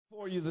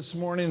For you this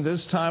morning,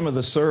 this time of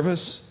the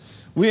service,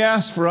 we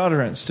ask for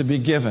utterance to be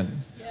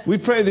given. We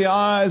pray the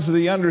eyes of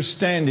the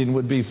understanding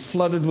would be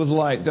flooded with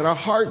light, that our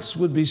hearts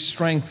would be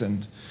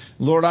strengthened.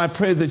 Lord, I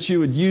pray that you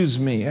would use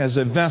me as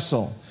a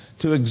vessel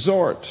to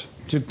exhort,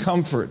 to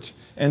comfort,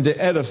 and to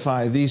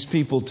edify these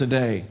people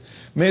today.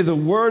 May the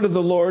word of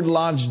the Lord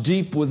lodge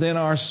deep within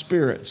our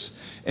spirits,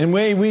 and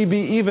may we be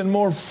even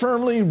more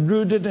firmly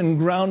rooted and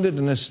grounded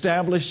and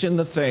established in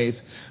the faith,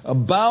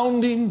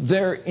 abounding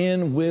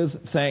therein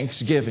with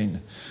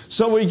thanksgiving.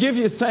 So we give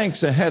you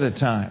thanks ahead of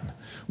time.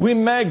 We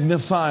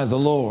magnify the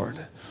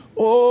Lord.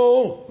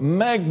 Oh,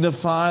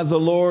 magnify the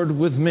Lord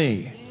with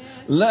me.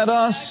 Let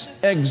us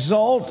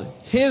exalt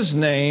His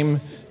name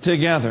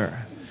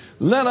together.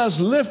 Let us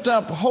lift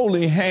up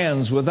holy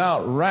hands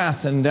without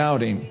wrath and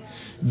doubting,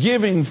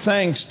 giving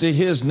thanks to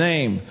His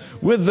name,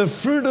 with the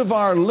fruit of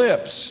our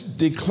lips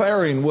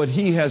declaring what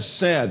He has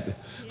said.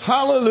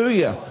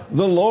 Hallelujah!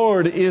 The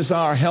Lord is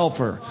our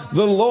helper.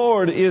 The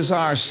Lord is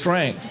our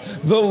strength.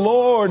 The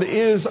Lord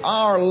is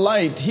our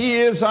light. He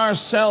is our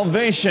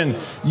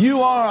salvation.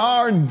 You are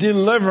our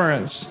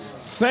deliverance.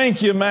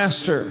 Thank you,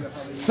 Master.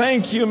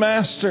 Thank you,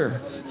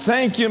 Master.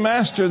 Thank you,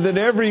 Master, that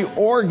every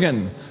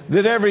organ,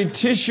 that every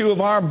tissue of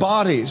our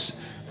bodies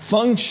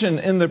function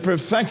in the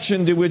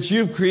perfection to which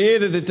you've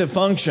created it to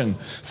function.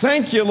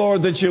 Thank you,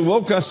 Lord, that you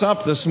woke us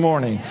up this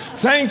morning.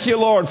 Thank you,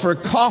 Lord, for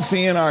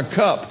coffee in our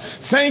cup.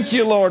 Thank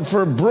you, Lord,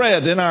 for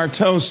bread in our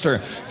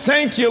toaster.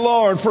 Thank you,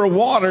 Lord, for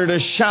water to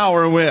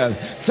shower with.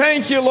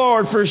 Thank you,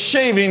 Lord, for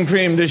shaving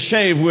cream to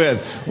shave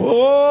with.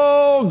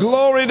 Oh,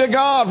 glory to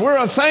God. We're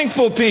a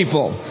thankful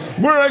people.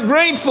 We're a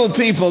grateful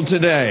people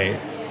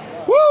today.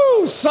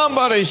 Woo!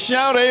 Somebody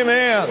shout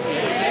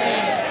amen.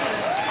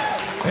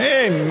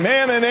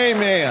 Amen and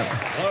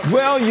amen.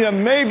 Well, you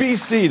may be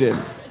seated.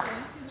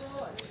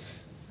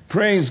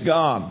 Praise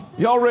God.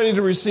 Y'all ready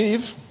to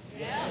receive?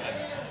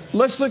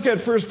 Let's look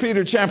at 1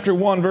 Peter chapter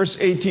 1, verse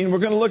 18. We're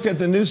going to look at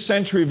the New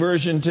Century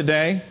Version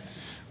today.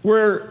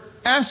 We're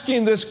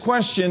asking this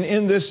question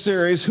in this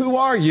series, who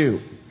are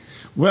you?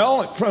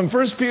 Well, from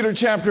 1 Peter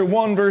chapter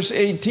 1, verse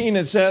 18,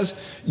 it says,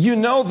 you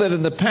know that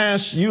in the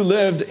past you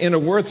lived in a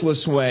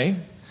worthless way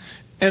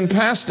and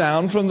passed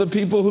down from the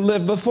people who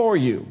lived before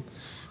you.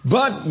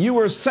 But you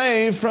were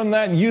saved from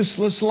that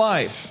useless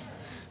life.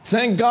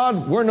 Thank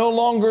God we're no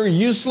longer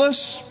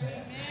useless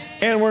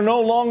and we're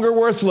no longer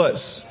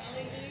worthless.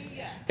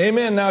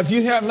 Amen. Now, if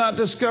you have not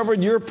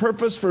discovered your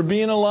purpose for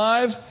being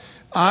alive,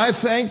 I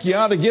think you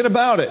ought to get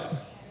about it.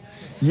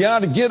 You ought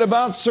to get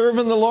about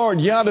serving the Lord.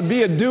 You ought to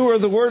be a doer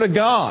of the Word of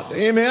God.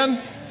 Amen.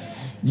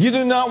 You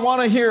do not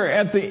want to hear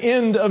at the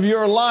end of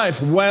your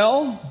life,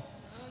 well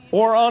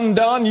or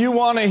undone. You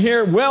want to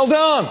hear, well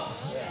done,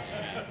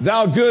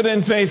 thou good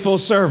and faithful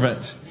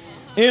servant.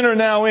 Enter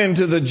now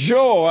into the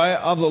joy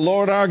of the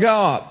Lord our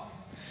God.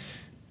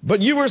 But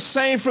you were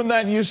saved from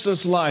that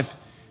useless life.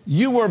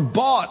 You were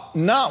bought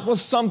not with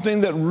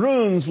something that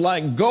ruins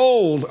like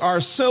gold or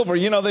silver.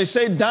 You know, they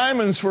say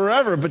diamonds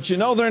forever, but you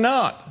know they're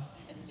not.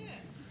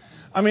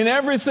 I mean,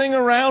 everything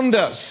around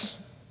us.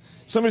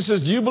 Somebody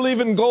says, do you believe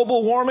in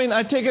global warming?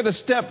 I take it a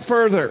step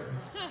further.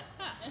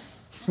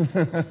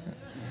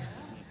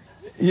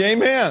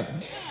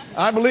 Amen.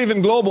 I believe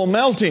in global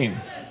melting.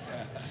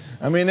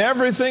 I mean,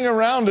 everything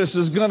around us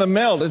is going to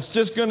melt. It's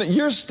just going to,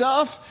 your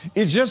stuff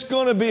is just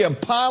going to be a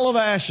pile of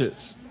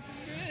ashes.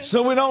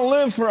 So we don't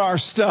live for our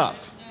stuff.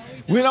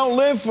 We don't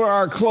live for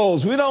our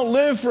clothes. We don't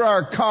live for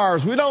our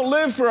cars. We don't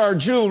live for our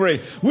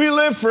jewelry. We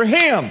live for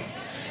Him.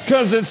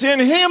 Because it's in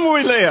Him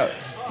we live.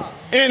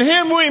 In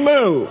Him we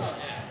move.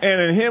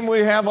 And in Him we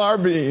have our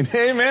being.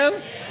 Amen?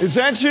 Is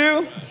that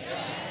you?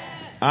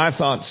 I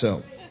thought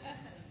so.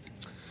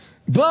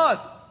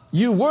 But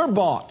you were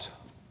bought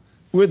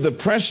with the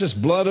precious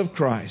blood of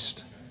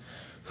Christ,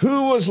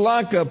 who was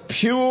like a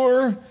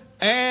pure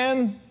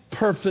and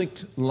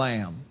perfect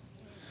lamb.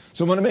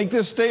 So I'm going to make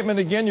this statement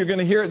again. You're going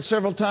to hear it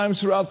several times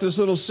throughout this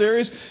little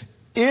series.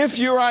 If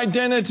your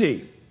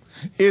identity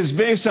is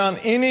based on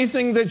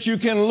anything that you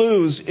can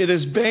lose, it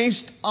is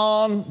based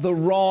on the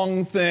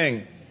wrong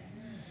thing.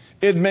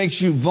 It makes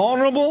you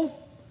vulnerable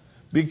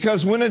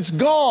because when it's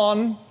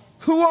gone,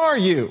 who are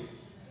you?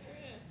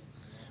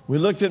 We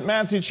looked at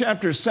Matthew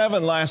chapter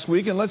 7 last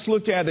week, and let's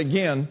look at it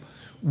again.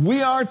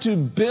 We are to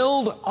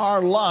build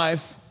our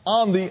life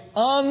on the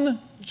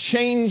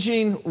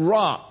unchanging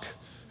rock,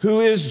 who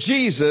is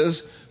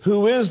Jesus,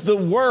 who is the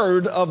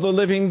Word of the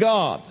living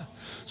God.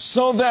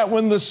 So that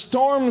when the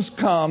storms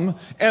come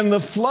and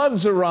the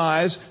floods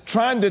arise,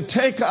 trying to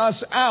take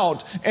us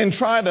out and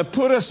try to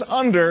put us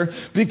under,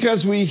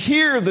 because we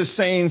hear the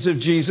sayings of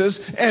Jesus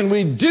and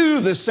we do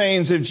the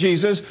sayings of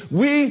Jesus,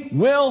 we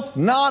will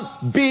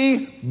not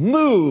be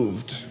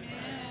moved.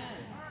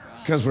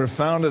 Because we're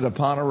founded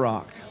upon a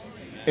rock.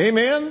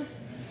 Amen?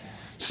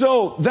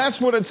 So that's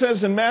what it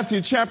says in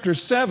Matthew chapter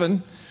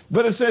 7.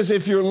 But it says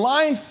if your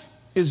life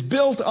is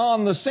built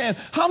on the sand.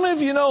 How many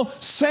of you know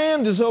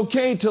sand is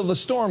okay till the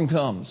storm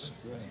comes?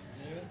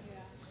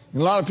 A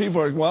lot of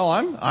people are, well,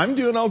 I'm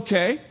doing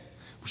okay.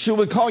 Should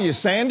we call you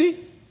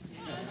Sandy?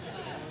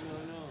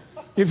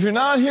 If you're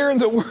not hearing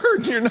the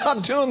Word, you're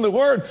not doing the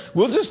Word,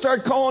 we'll just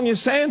start calling you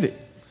Sandy.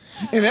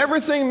 And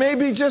everything may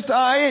be just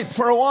I-8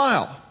 for a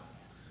while.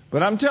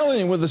 But I'm telling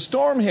you, when the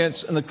storm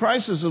hits and the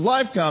crisis of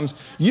life comes,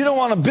 you don't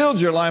want to build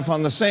your life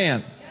on the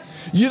sand.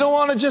 You don't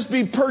want to just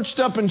be perched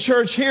up in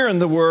church hearing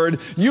the Word.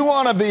 You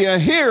want to be a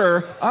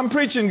hearer. I'm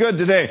preaching good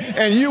today.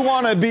 And you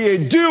want to be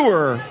a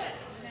doer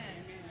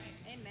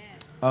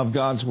of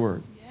God's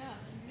Word.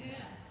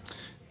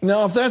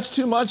 Now, if that's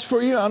too much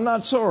for you, I'm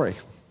not sorry.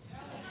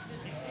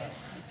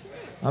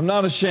 I'm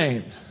not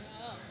ashamed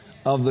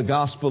of the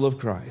gospel of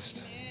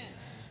Christ.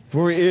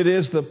 For it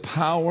is the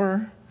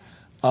power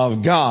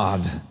of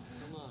God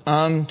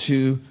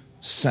unto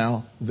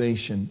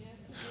salvation.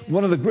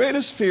 One of the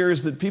greatest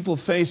fears that people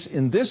face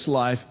in this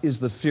life is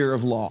the fear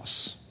of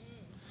loss.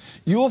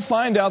 You will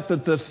find out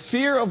that the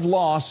fear of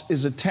loss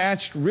is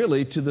attached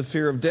really to the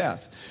fear of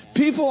death.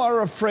 People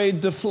are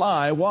afraid to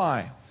fly.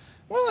 Why?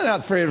 Well, they're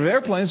not afraid of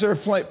airplanes. They're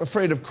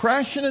afraid of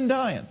crashing and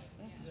dying.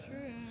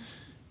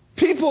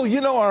 People,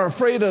 are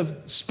afraid of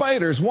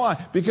spiders.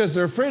 Why? Because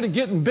they're afraid of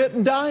getting bit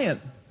and dying.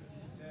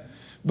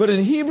 But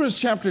in Hebrews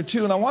chapter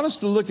 2, and I want us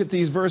to look at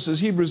these verses,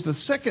 Hebrews the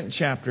 2nd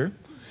chapter,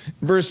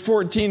 verse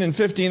 14 and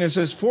 15, it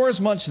says,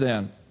 "Forasmuch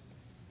then,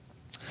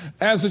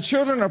 as the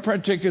children are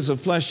partakers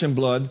of flesh and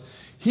blood,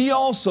 he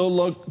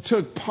also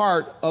took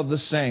part of the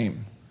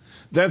same,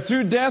 that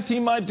through death he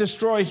might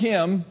destroy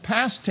him,"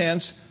 past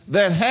tense,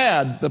 "that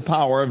had the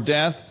power of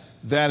death,"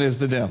 that is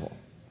the devil.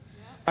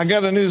 I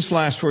got a news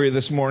flash for you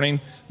this morning.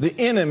 The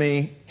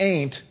enemy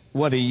ain't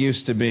what he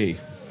used to be.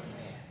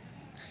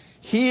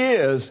 He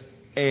is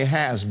a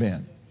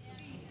has-been.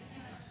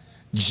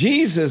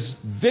 Jesus'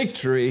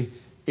 victory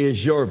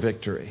is your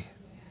victory.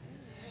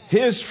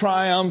 His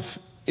triumph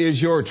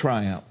is your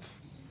triumph.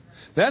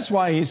 That's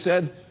why he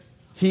said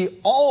he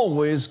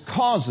always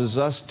causes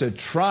us to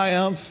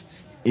triumph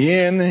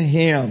in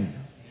him.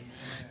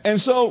 And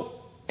so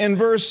in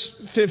verse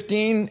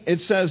 15,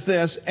 it says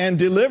this, "And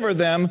deliver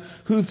them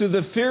who through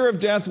the fear of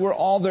death were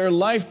all their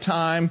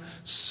lifetime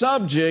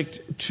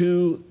subject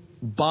to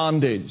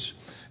bondage."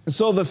 And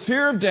so the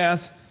fear of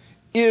death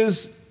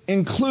is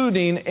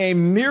including a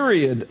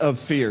myriad of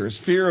fears.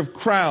 Fear of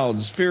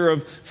crowds, fear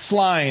of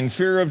flying,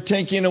 fear of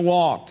taking a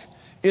walk.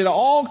 It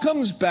all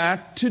comes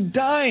back to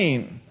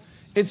dying.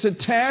 It's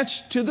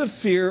attached to the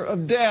fear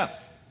of death.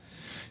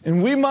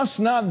 And we must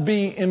not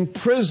be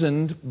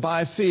imprisoned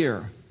by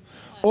fear.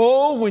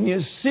 Oh, when you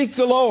seek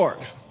the Lord,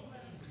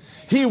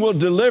 He will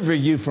deliver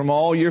you from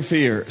all your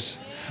fears.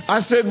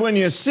 I said, when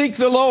you seek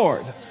the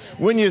Lord,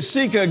 when you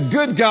seek a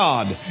good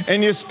God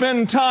and you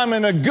spend time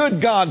in a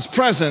good God's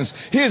presence,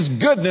 His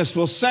goodness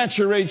will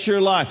saturate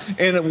your life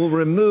and it will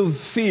remove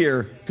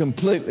fear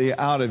completely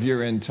out of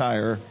your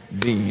entire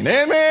being.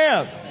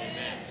 Amen.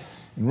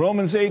 In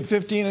Romans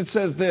 8:15 it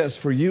says this,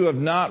 "For you have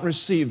not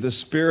received the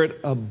spirit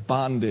of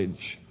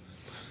bondage."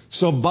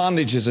 So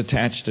bondage is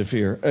attached to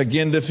fear,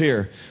 again to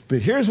fear. But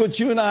here's what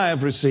you and I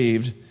have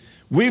received.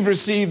 We've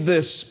received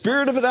the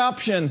spirit of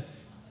adoption.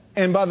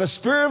 And by the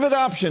spirit of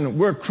adoption,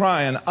 we're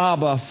crying,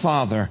 "Abba,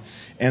 Father."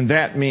 And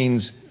that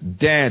means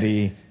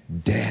Daddy,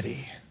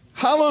 Daddy.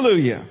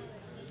 Hallelujah.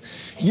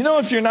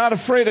 If you're not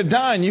afraid of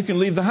dying, you can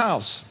leave the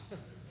house.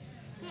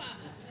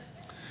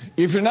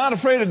 If you're not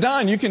afraid of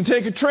dying, you can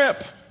take a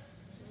trip.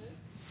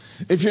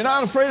 If you're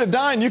not afraid of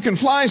dying, you can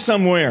fly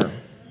somewhere.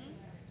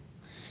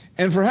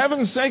 And for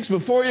heaven's sakes,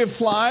 before you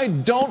fly,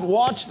 don't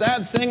watch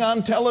that thing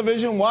on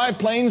television, Why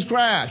Planes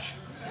Crash.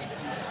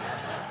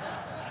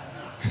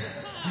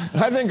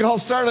 I think I'll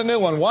start a new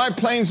one. Why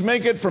planes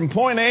make it from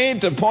point A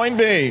to point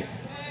B.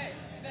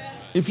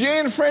 If you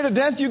ain't afraid of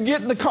death, you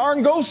get in the car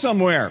and go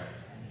somewhere.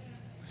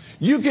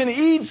 You can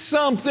eat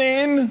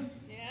something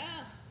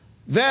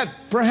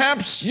that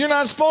perhaps you're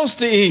not supposed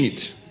to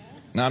eat.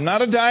 Now, I'm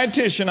not a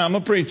dietitian, I'm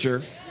a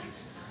preacher.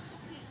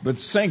 But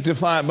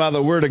sanctify it by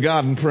the Word of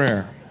God and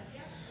prayer.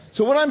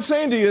 So what I'm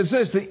saying to you is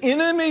this. The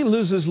enemy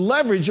loses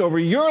leverage over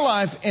your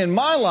life and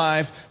my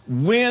life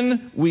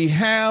when we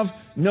have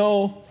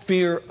no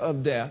fear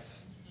of death.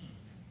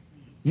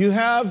 You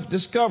have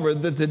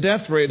discovered that the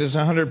death rate is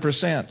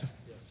 100%.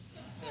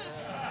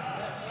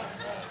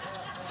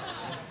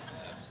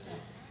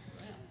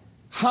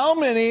 How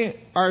many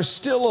are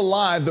still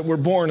alive that were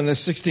born in the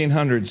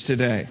 1600s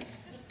today?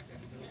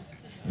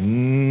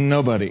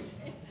 Nobody.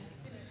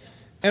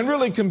 And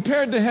really,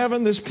 compared to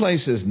heaven, this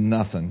place is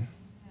nothing.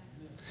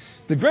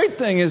 The great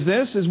thing is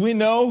this, is we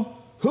know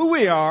who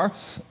we are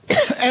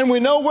and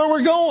we know where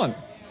we're going.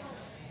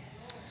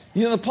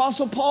 The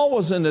Apostle Paul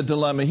was in a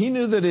dilemma. He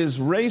knew that his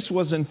race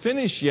wasn't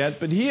finished yet,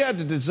 but he had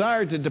a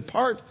desire to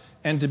depart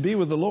and to be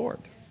with the Lord.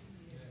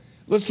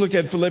 Let's look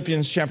at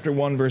Philippians chapter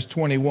 1, verse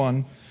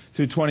 21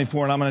 through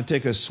 24, and I'm going to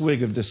take a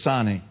swig of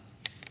Dasani.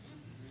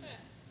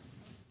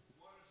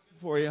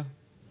 For you.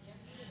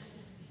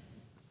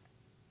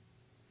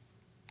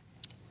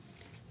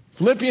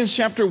 Philippians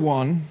chapter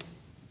 1,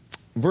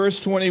 verse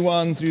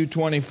 21 through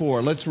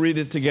 24. Let's read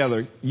it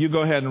together. You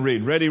go ahead and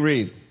read. Ready,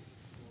 read.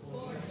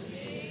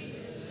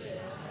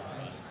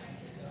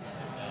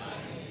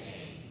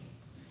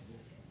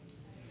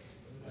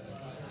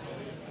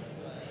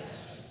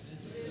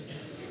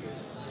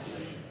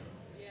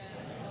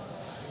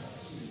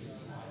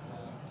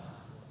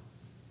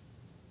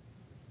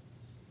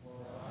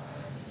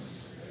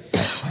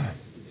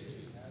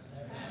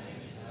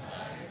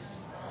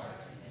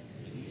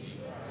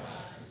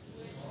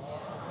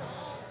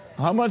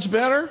 How much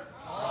better?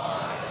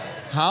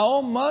 How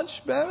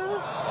much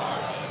better?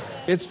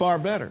 It's far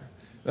better.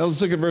 Now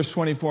let's look at verse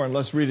 24 and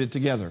let's read it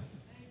together.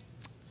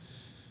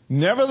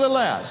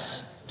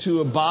 Nevertheless,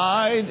 to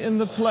abide in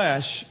the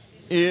flesh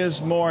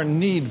is more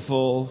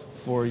needful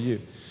for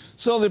you.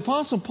 So the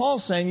Apostle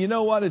Paul's saying, you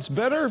know what? It's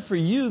better for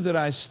you that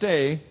I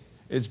stay.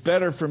 It's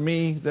better for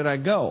me that I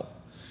go.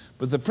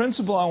 But the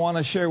principle I want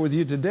to share with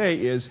you today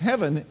is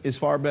heaven is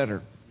far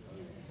better.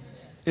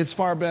 It's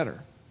far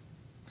better.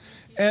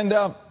 And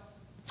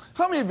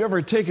how many of you have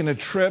ever taken a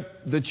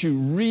trip that you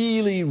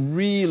really,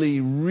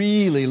 really,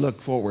 really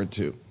look forward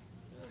to?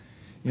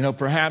 You know,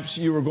 perhaps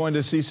you were going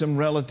to see some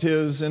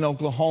relatives in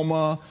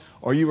Oklahoma,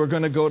 or you were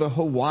going to go to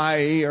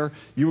Hawaii, or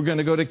you were going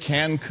to go to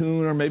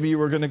Cancun, or maybe you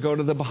were going to go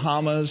to the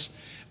Bahamas.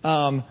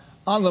 On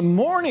the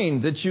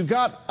morning that you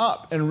got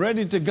up and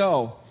ready to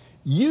go,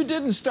 you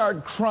didn't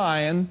start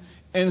crying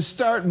and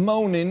start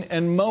moaning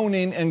and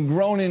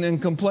groaning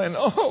and complaining.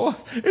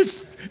 Oh,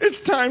 it's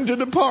time to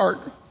depart.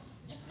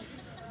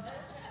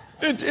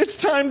 It's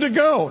time to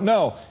go.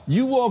 No,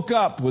 you woke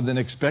up with an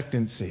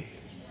expectancy.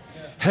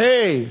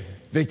 Hey,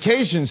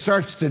 vacation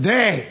starts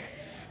today.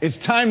 It's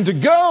time to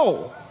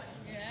go.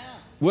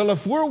 Well,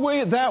 if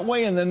we're that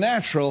way in the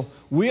natural,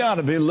 we ought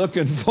to be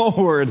looking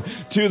forward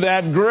to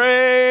that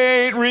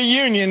great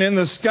reunion in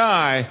the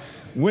sky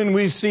when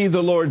we see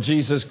the Lord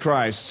Jesus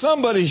Christ.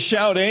 Somebody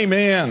shout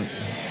amen.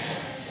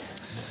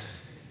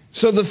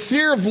 So the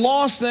fear of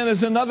loss then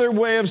is another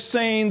way of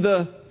saying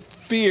the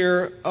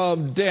fear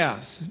of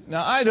death.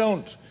 Now, I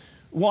don't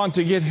want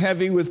to get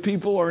heavy with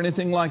people or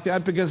anything like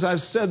that, because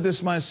I've said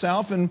this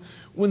myself. And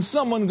when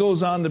someone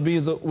goes on to be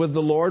with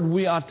the Lord,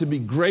 we ought to be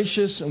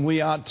gracious and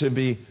we ought to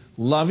be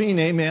loving.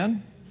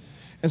 Amen.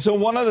 And so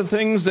one of the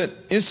things that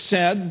is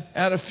said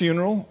at a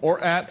funeral or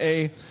at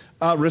a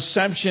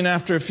reception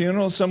after a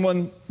funeral,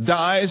 someone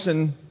dies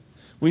and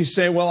we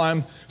say, well,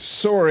 I'm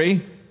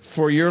sorry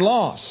for your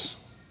loss.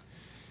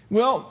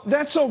 Well,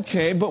 that's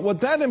okay, but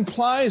what that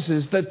implies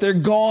is that they're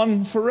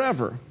gone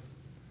forever.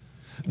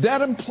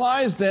 That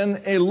implies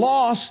then a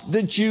loss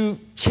that you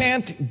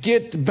can't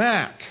get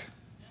back.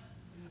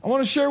 I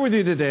want to share with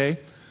you today,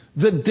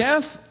 the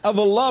death of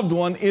a loved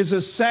one is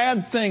a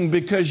sad thing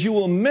because you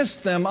will miss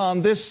them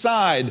on this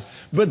side.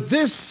 But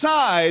this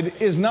side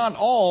is not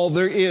all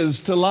there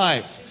is to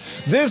life.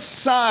 This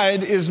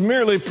side is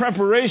merely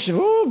preparation,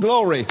 ooh,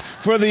 glory,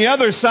 for the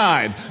other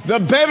side, the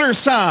better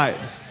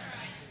side,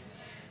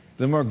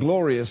 the more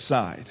glorious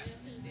side.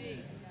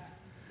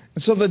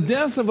 And so the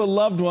death of a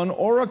loved one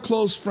or a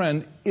close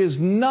friend is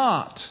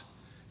not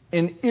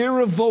an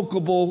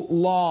irrevocable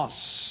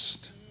loss.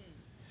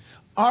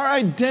 Our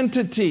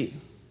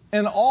identity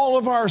and all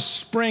of our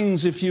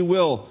springs, if you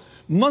will,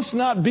 must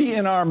not be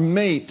in our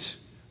mate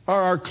or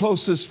our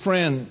closest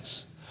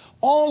friends.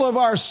 All of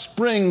our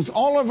springs,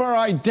 all of our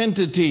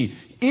identity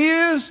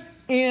is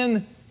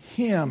in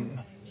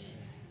Him.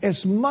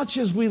 As much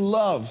as we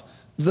love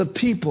the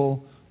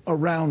people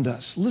around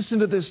us. Listen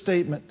to this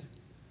statement.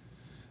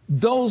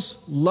 Those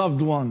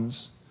loved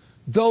ones,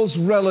 those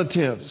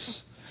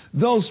relatives,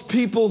 those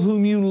people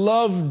whom you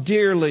love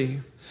dearly,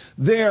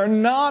 they are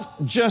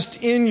not just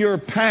in your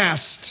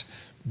past,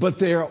 but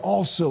they are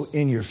also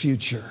in your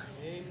future.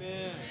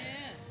 Amen.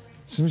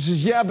 Somebody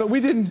says, yeah, but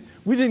we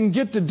didn't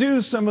get to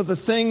do some of the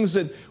things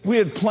that we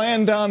had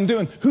planned on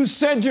doing. Who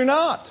said you're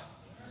not?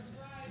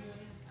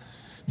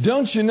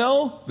 Don't you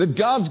know that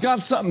God's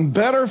got something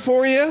better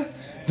for you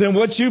than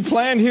what you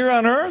planned here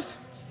on earth?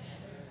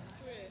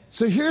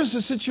 So here's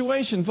the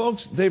situation,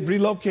 folks. They've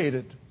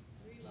relocated.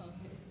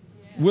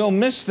 We'll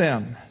miss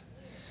them.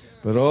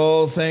 But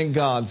oh, thank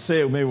God. Say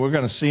it with me. We're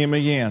going to see them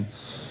again.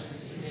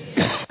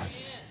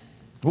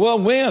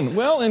 Well, when?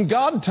 Well, in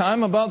God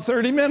time, about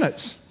 30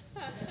 minutes.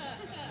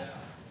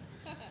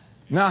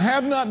 Now, I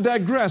have not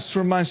digressed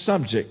from my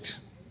subject.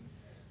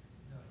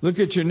 Look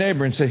at your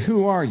neighbor and say,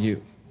 who are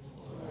you?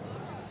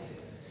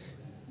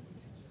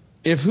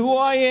 If who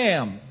I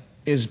am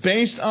is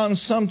based on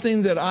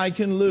something that I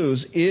can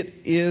lose, it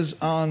is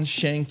on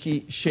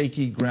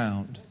shaky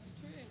ground.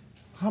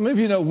 How many of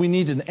you know we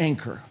need an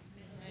anchor?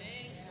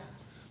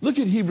 Look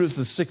at Hebrews,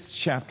 the 6th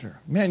chapter.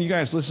 Man, you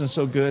guys listen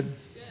so good.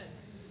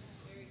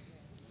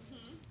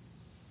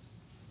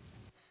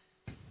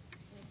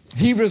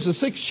 Hebrews, the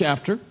 6th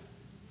chapter.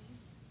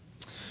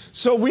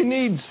 So we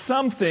need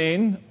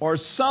something or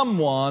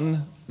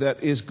someone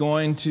that is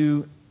going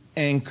to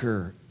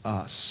anchor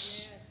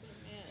us.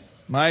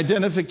 My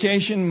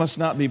identification must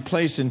not be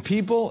placed in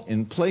people,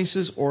 in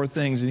places, or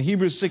things. In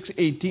Hebrews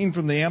 6:18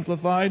 from the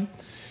Amplified,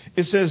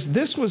 it says,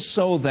 this was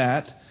so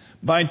that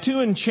by two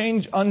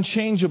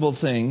unchangeable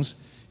things,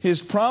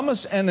 His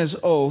promise and His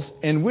oath,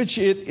 in which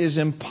it is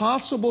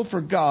impossible for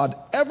God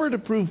ever to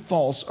prove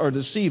false or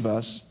deceive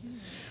us,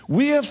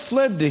 we have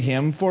fled to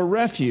Him for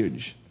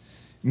refuge,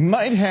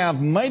 might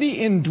have mighty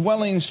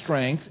indwelling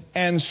strength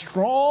and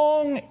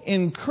strong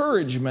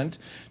encouragement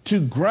to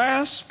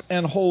grasp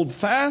and hold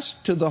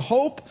fast to the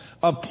hope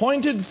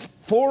appointed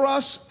for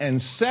us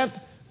and set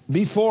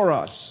before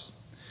us.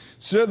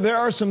 So there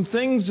are some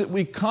things that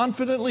we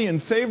confidently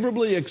and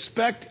favorably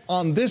expect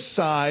on this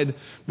side,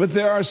 but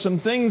there are some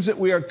things that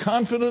we are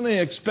confidently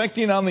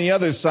expecting on the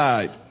other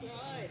side.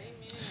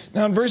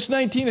 Now in verse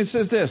 19 it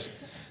says this,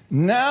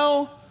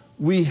 now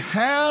we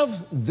have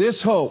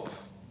this hope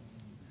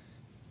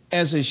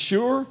as a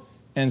sure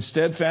and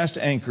steadfast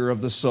anchor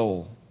of the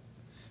soul.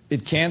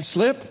 It can't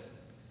slip.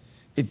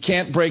 It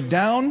can't break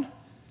down.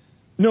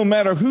 No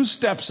matter who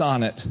steps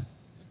on it.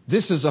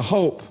 This is a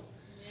hope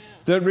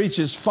that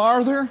reaches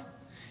farther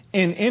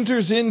and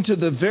enters into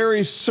the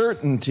very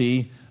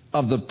certainty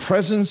of the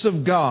presence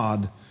of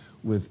God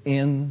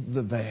within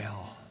the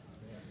veil.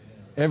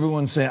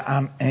 Everyone say,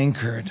 I'm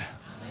anchored.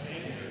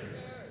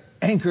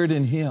 Anchored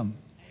in Him.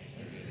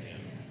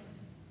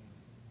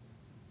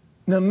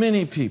 Now,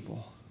 many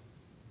people,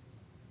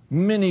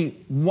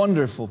 many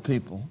wonderful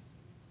people,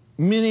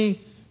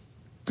 many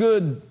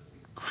good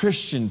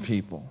Christian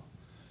people,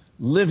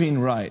 living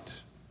right,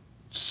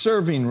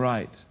 serving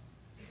right,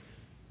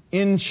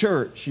 in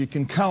church, you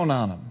can count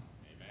on them.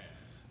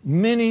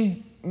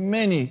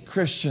 Many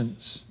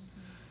Christians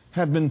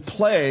have been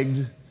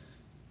plagued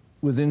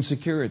with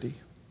insecurity.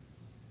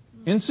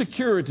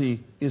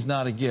 Insecurity is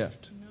not a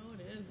gift. No,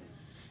 it isn't.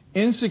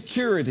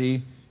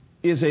 Insecurity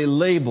is a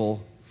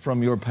label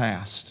from your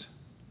past.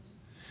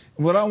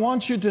 What I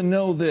want you to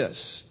know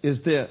is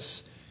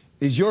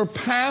your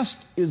past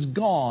is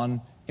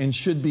gone and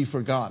should be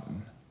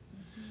forgotten.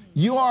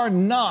 You are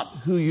not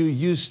who you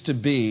used to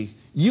be.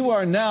 You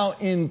are now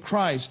in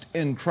Christ,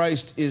 and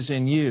Christ is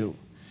in you.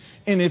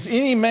 And if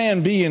any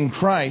man be in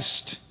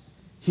Christ,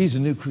 he's a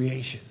new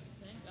creation.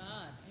 Thank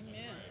God.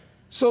 Amen.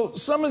 So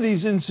some of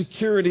these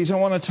insecurities I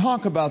want to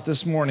talk about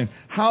this morning.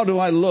 How do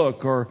I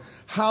look, or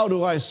how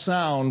do I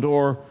sound,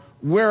 or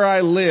where I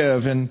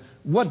live, and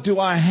what do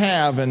I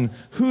have, and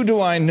who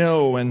do I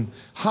know, and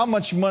how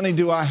much money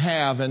do I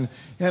have, and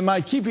am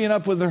I keeping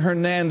up with the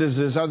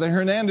Hernandezes? Are the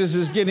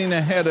Hernandezes getting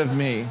ahead of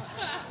me?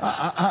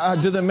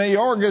 Do the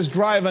Mayorgas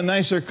drive a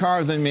nicer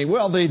car than me?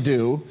 Well, they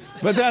do,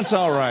 but that's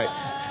all right.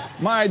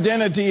 My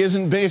identity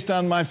isn't based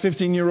on my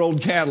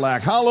 15-year-old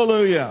Cadillac.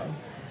 Hallelujah.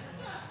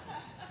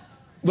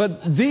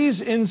 But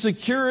these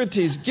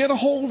insecurities get a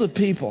hold of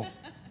people.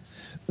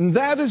 And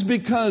that is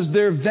because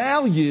their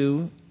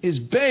value is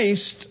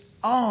based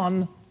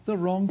on the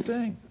wrong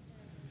thing.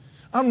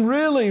 I'm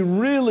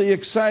really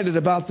excited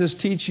about this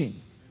teaching.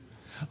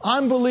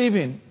 I'm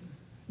believing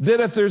that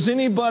if there's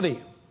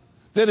anybody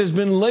that has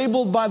been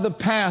labeled by the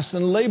past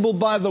and labeled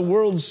by the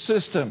world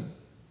system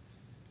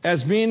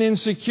as being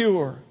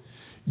insecure,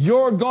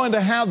 you're going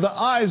to have the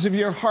eyes of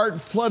your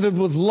heart flooded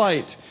with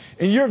light.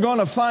 And you're going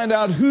to find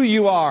out who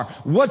you are,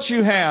 what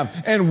you have,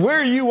 and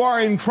where you are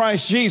in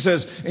Christ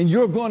Jesus. And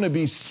you're going to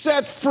be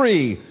set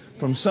free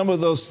from some of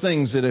those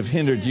things that have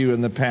hindered you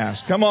in the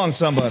past. Come on,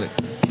 somebody.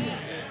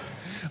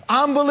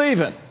 I'm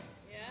believing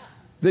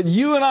that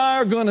you and I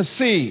are going to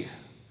see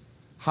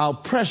how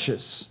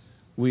precious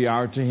we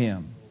are to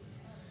Him.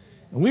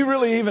 And we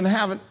really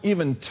haven't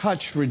even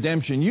touched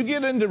redemption. You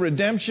get into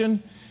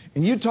redemption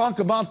and you talk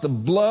about the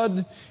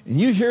blood, and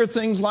you hear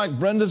things like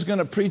Brenda's going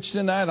to preach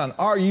tonight on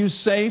Are You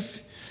Safe?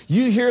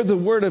 You hear the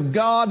Word of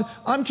God.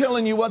 I'm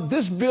telling you what,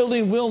 this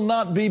building will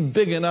not be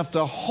big enough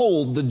to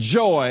hold the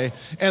joy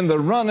and the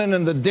running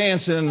and the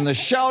dancing and the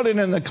shouting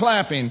and the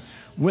clapping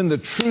when the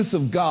truth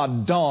of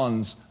God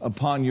dawns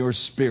upon your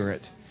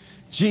spirit.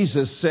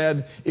 Jesus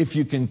said, if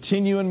you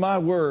continue in my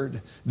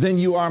word, then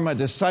you are my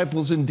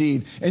disciples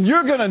indeed. And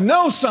you're going to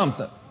know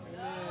something.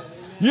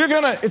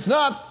 It's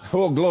not,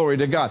 oh, glory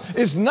to God.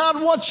 It's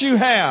not what you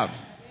have.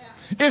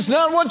 It's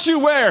not what you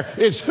wear.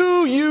 It's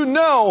who you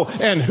know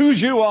and whose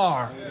you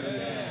are.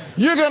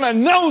 You're going to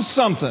know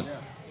something.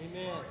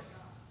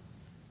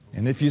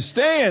 And if you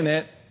stay in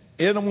it,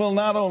 it will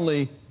not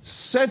only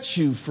set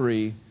you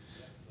free,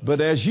 but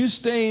as you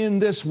stay in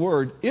this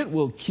word, it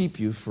will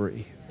keep you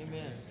free.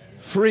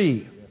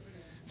 Free.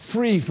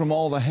 Free from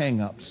all the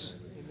hang-ups.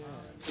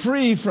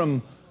 Free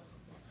from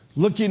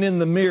looking in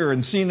the mirror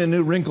and seeing a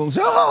new wrinkle and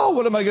say, oh,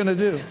 what am I going to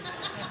do?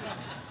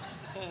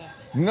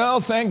 No,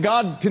 thank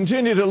God,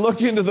 continue to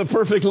look into the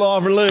perfect law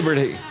of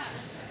liberty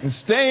and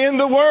stay in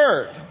the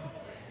Word.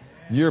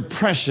 You're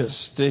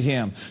precious to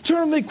Him.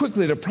 Turn with me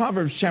quickly to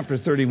Proverbs chapter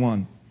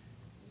 31.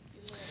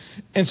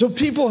 And so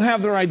people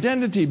have their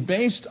identity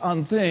based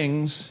on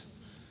things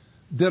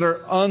that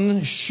are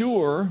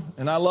unsure,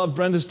 and I love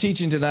Brenda's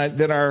teaching tonight,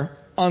 that are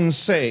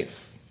unsafe.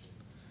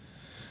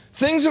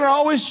 Things that are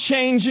always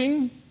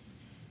changing,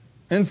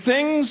 and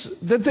things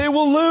that they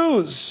will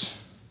lose.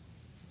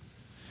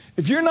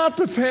 If you're not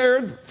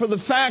prepared for the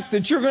fact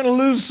that you're going to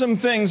lose some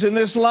things in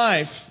this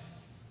life,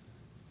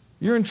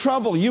 you're in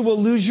trouble. You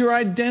will lose your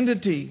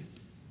identity.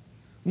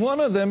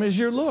 One of them is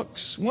your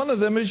looks. One of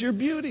them is your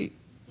beauty.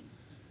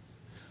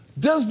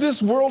 Does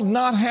this world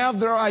not have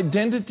their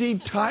identity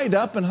tied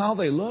up in how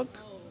they look?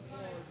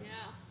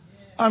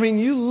 I mean,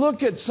 you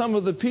look at some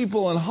of the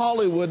people in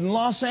Hollywood and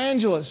Los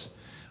Angeles.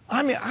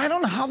 I mean, I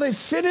don't know how they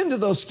fit into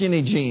those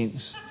skinny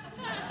jeans.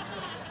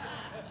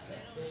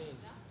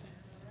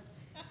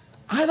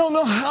 I don't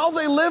know how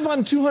they live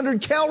on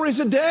 200 calories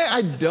a day.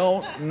 I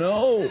don't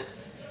know.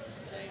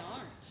 They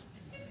aren't.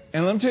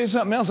 And let me tell you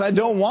something else. I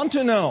don't want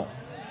to know.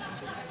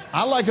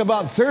 I like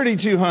about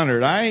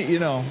 3,200.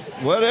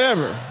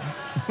 Whatever.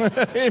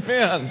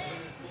 Amen.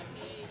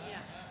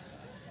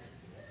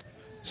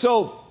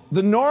 So,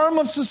 the norm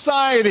of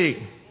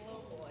society.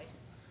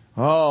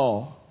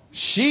 Oh,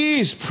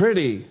 she's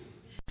pretty.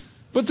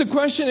 But the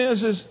question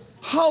is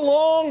how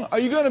long are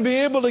you going to be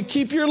able to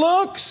keep your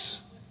looks?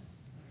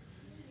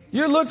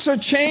 Your looks are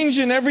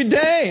changing every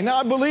day. Now,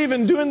 I believe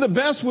in doing the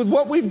best with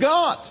what we've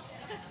got.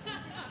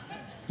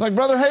 Like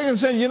Brother Hagin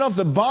said, if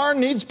the barn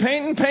needs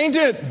painting, paint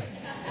it.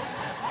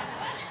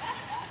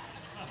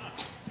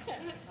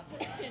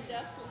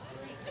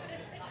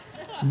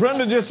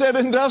 Brenda just said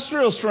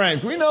industrial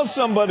strength. We know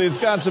somebody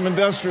that's got some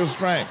industrial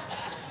strength.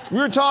 We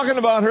were talking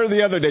about her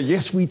the other day.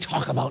 Yes, we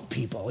talk about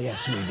people.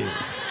 Yes, we do.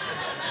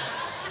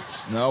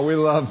 No, we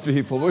love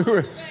people. We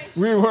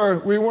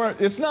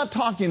weren't. It's not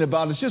talking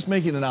about. It's just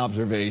making an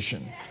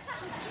observation.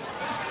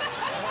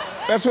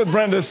 That's what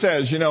Brenda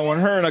says. When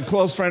her and a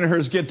close friend of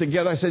hers get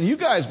together, I said, "You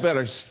guys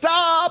better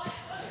stop."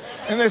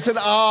 And they said,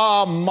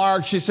 "Oh,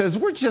 Mark," she says,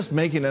 "we're just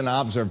making an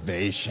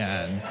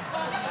observation."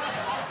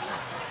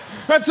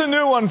 That's a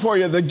new one for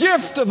you. The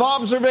gift of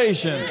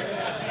observation.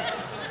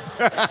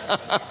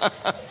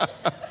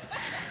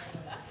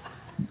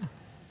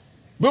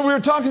 But we were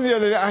talking the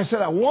other day. I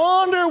said, I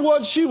wonder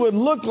what she would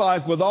look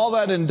like with all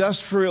that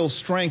industrial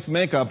strength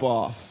makeup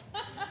off.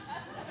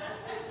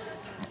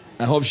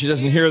 I hope she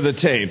doesn't hear the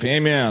tape.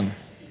 Amen.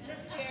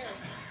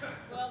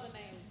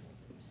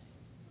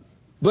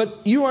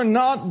 But you are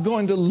not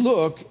going to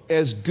look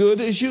as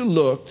good as you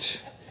looked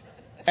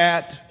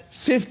at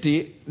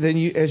 50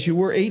 as you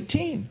were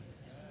 18.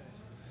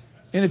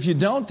 And if you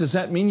don't, does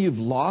that mean you've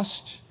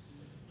lost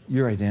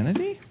your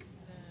identity?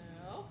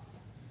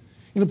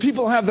 No.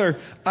 People have their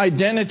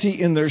identity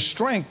in their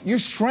strength. Your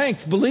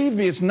strength, believe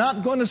me, it's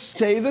not going to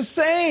stay the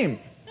same.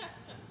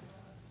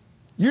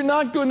 You're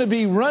not going to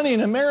be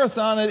running a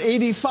marathon at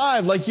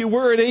 85 like you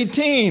were at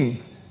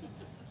 18.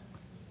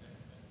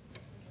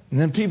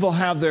 And then people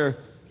have their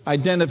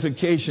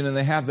identification and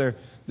they have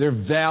their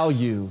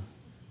value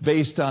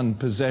based on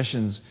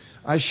possessions.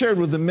 I shared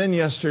with the men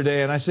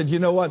yesterday and I said, you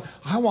know what?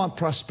 I want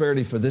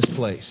prosperity for this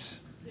place.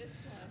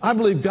 I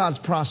believe God's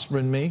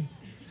prospering me.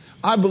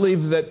 I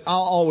believe that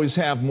I'll always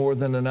have more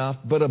than enough.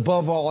 But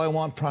above all, I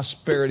want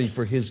prosperity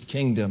for His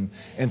kingdom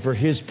and for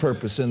His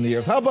purpose in the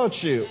earth. How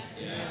about you?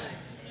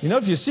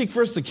 If you seek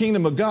first the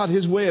kingdom of God,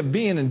 His way of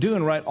being and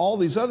doing right, all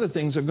these other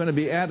things are going to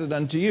be added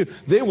unto you.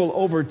 They will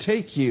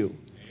overtake you.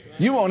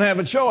 You won't have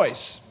a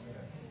choice.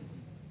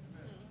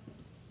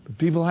 But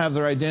people have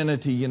their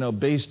identity,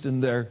 based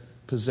in their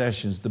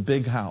possessions, the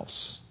big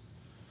house,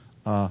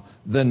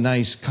 the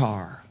nice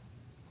car,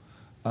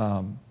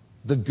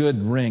 the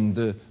good ring,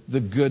 the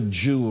good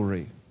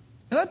jewelry.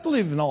 And I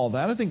believe in all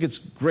that. I think it's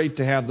great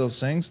to have those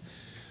things.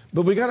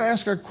 But we got to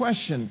ask our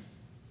question,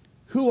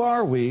 who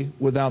are we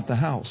without the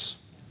house?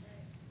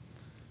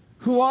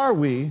 Who are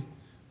we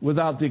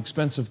without the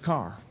expensive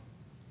car?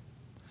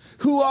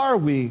 Who are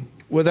we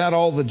without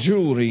all the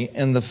jewelry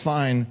and the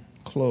fine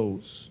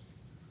clothes?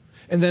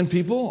 And then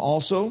people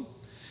also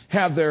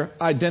have their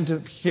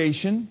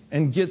identification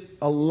and get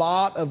a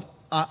lot of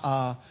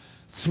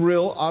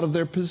thrill out of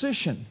their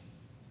position.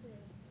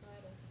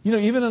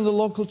 Even in the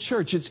local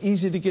church, it's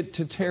easy to get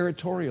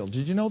territorial.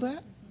 Did you know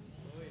that?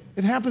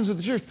 It happens at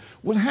the church.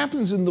 What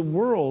happens in the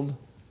world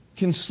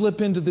can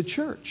slip into the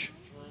church.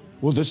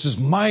 Well, this is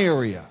my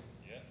area.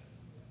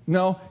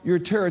 No, you're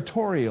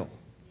territorial.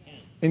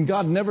 And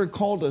God never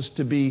called us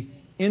to be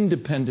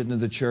independent of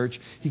the church.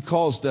 He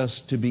calls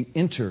us to be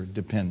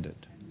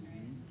interdependent.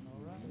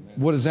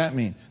 What does that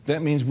mean?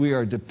 That means we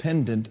are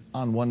dependent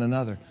on one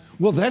another.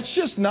 Well, that's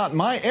just not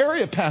my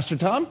area, Pastor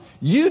Tom.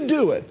 You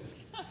do it.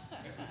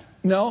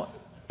 No,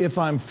 if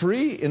I'm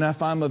free and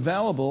if I'm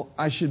available,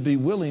 I should be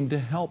willing to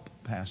help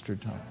Pastor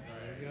Tom.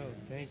 There you go.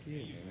 Thank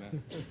you.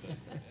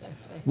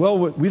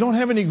 Well, we don't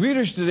have any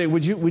greeters today.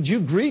 Would you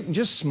greet and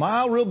just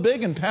smile real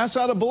big and pass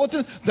out a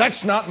bulletin?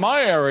 That's not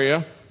my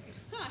area.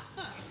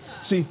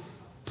 See,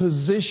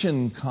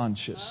 position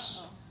conscious.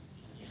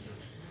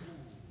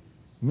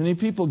 Many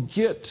people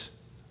get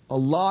a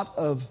lot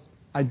of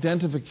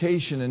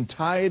identification and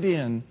tie it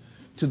in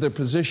to their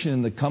position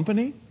in the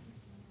company,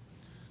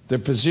 their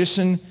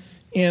position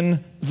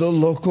in the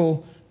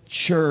local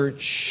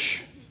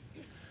church.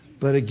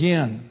 But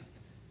again,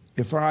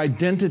 if our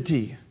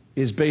identity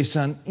is based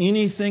on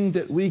anything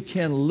that we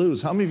can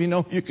lose, how many of you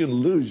know you can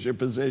lose your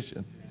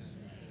position?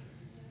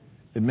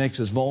 It makes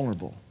us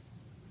vulnerable.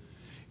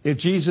 If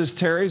Jesus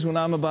tarries when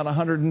I'm about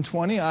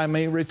 120, I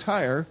may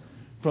retire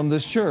from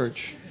this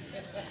church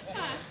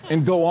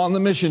and go on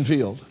the mission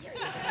field.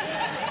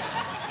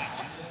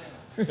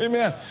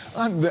 Amen.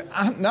 I'm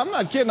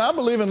not kidding. I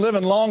believe in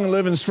living long and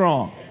living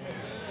strong.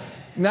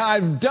 Now, I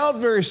doubt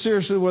very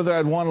seriously whether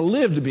I'd want to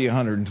live to be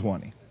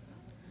 120.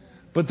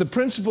 But the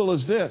principle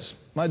is this,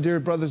 my dear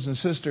brothers and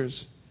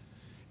sisters.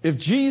 If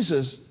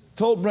Jesus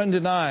told Brenda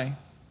and I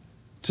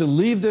to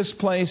leave this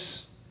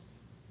place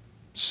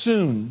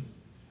soon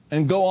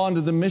and go on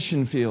to the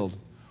mission field,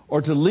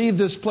 or to leave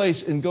this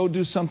place and go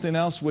do something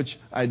else, which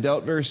I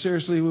doubt very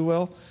seriously we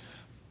will,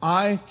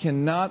 I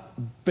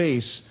cannot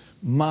base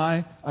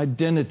my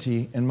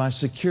identity and my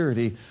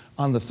security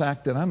on the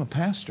fact that I'm a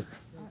pastor.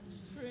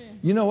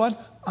 You know what?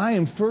 I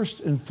am first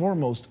and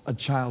foremost a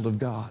child of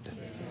God.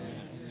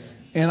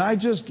 And I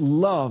just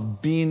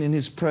love being in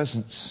His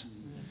presence.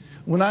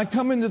 When I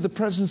come into the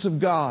presence of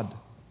God,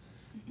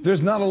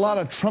 there's not a lot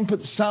of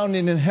trumpets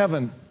sounding in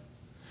heaven.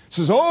 It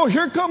says, oh,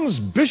 here comes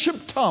Bishop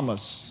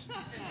Thomas.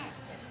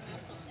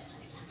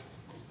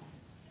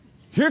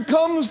 Here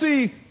comes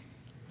the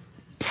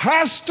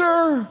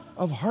pastor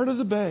of Heart of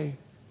the Bay.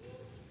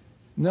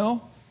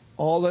 No,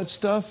 all that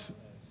stuff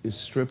is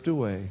stripped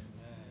away.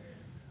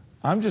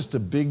 I'm just a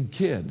big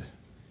kid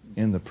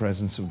in the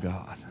presence of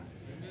God.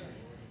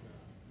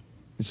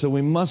 And so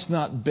we must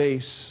not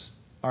base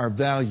our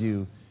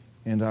value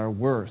and our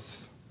worth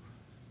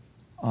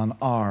on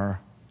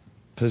our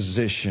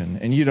position.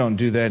 And you don't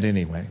do that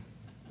anyway.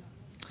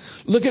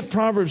 Look at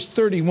Proverbs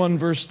 31,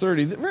 verse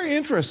 30. Very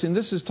interesting.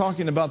 This is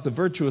talking about the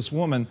virtuous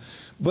woman.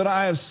 But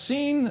I have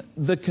seen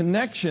the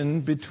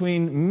connection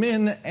between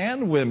men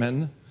and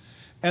women,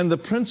 and the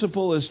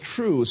principle is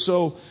true.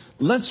 So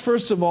let's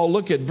first of all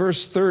look at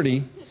verse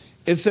 30.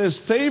 It says,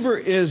 favor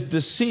is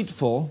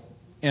deceitful,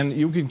 and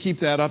you can keep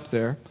that up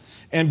there,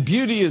 and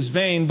beauty is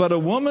vain, but a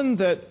woman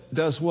that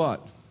does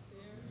what?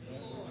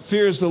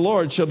 Fears the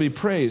Lord shall be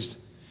praised.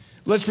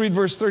 Let's read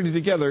verse 30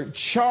 together.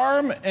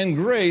 Charm and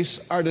grace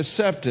are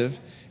deceptive,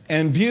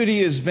 and beauty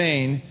is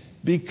vain,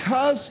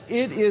 because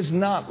it is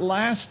not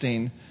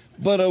lasting.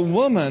 But a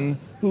woman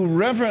who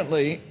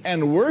reverently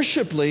and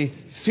worshipfully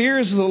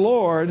fears the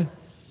Lord.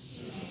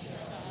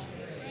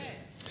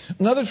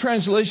 Another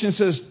translation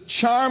says,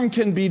 charm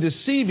can be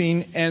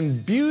deceiving,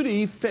 and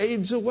beauty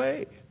fades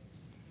away.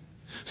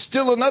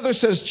 Still another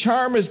says,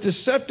 charm is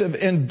deceptive,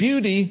 and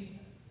beauty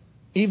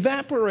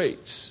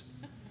evaporates.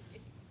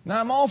 Now,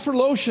 I'm all for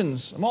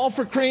lotions. I'm all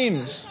for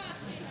creams.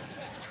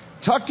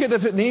 Tuck it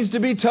if it needs to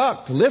be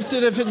tucked. Lift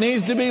it if it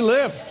needs to be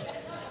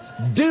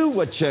lifted. Do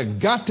what you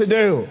got to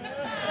do.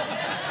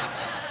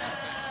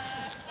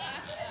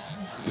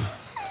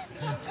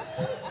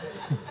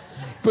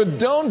 But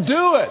don't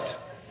do it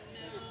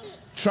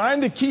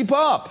trying to keep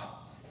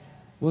up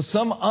with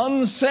some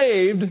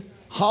unsaved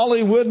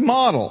Hollywood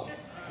model.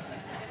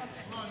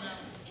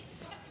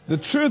 The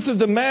truth of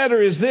the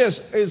matter is this,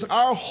 is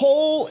our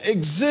whole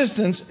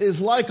existence is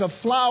like a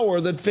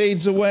flower that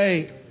fades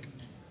away.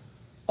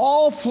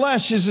 All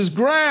flesh is as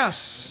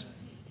grass.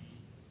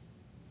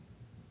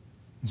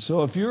 And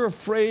so if you're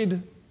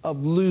afraid of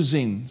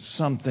losing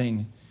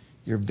something,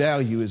 your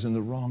value is in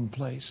the wrong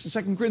place.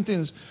 2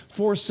 Corinthians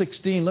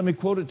 4:16, let me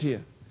quote it to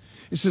you.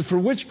 It says, for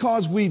which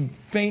cause we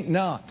faint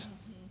not.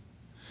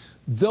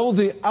 Though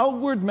the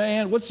outward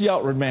man, what's the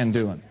outward man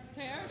doing?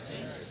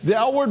 Perishing. The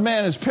outward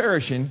man is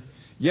perishing.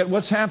 Yet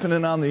what's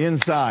happening on the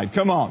inside?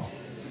 Come on.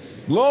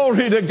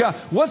 Glory to God.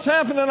 What's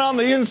happening on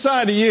the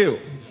inside of you?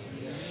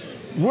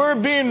 We're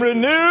being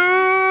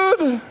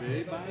renewed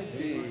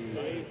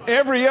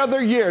every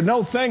other year.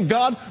 No, thank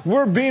God,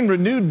 we're being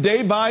renewed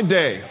day by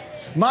day.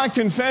 My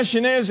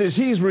confession is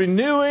He's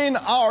renewing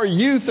our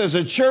youth as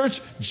a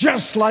church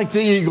just like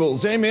the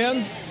Eagles.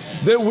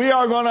 Amen? That we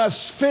are going to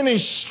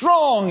finish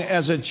strong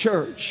as a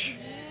church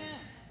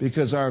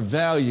because our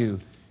value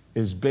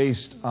is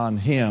based on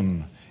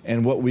Him.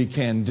 And what we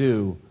can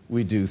do,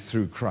 we do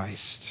through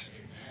Christ.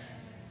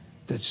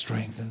 That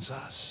strengthens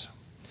us.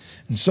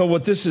 And so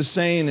what this is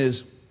saying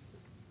is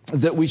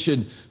that we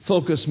should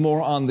focus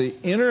more on the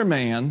inner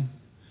man,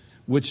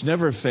 which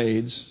never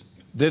fades,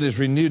 that is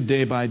renewed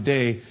day by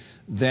day,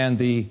 than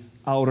the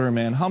outer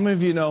man. How many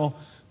of you know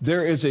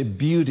there is a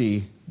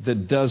beauty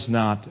that does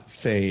not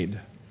fade?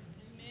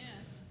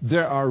 Amen.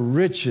 There are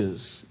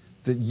riches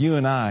that you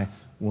and I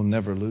will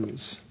never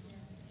lose.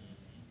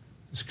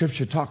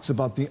 Scripture talks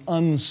about the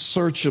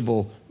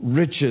unsearchable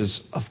riches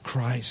of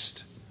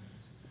Christ.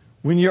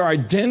 When your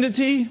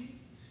identity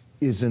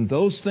is in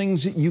those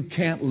things that you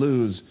can't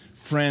lose,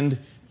 friend,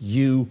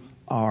 you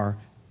are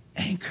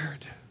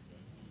anchored.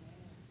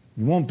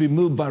 You won't be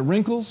moved by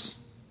wrinkles.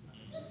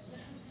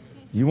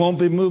 You won't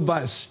be moved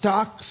by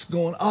stocks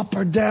going up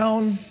or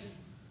down.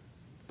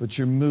 But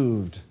you're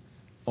moved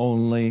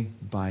only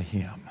by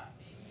Him.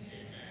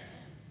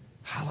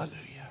 Hallelujah.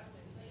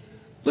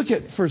 Look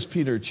at 1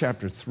 Peter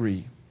chapter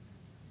 3.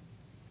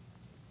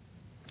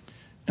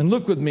 And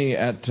look with me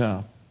at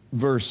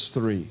verse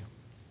 3.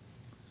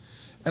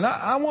 And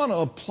I want to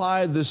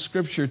apply this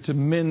scripture to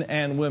men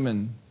and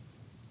women.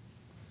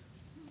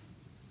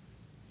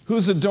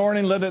 Whose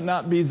adorning, let it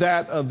not be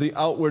that of the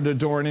outward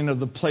adorning of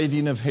the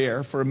plaiting of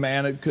hair. For a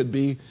man it could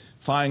be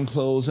fine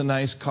clothes, a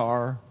nice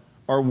car,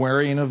 or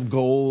wearing of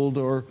gold,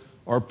 or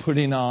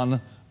putting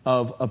on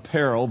of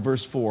apparel.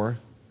 Verse 4,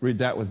 read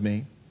that with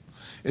me.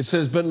 It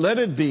says, but let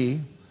it be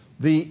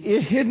the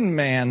hidden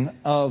man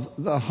of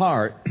the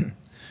heart,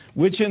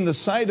 which in the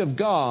sight of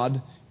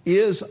God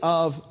is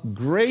of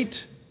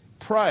great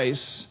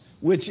price,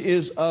 which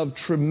is of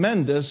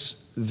tremendous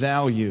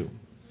value.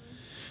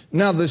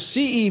 Now, the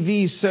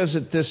CEV says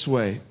it this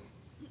way.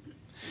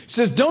 It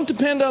says, don't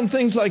depend on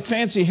things like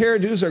fancy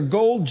hairdos or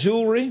gold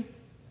jewelry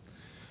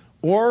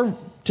or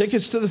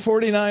tickets to the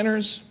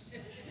 49ers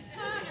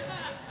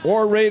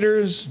or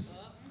Raiders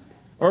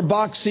or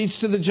box seats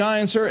to the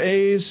Giants or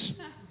A's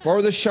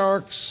or the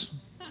Sharks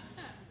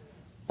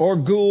or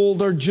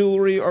gold or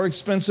jewelry or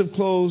expensive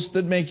clothes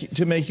that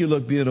make you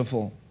look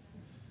beautiful.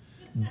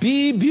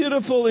 Be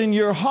beautiful in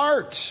your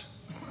heart.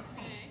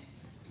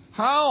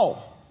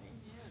 How?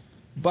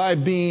 By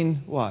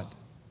being what?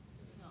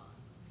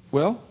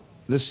 Well,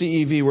 the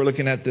CEV, we're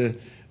looking at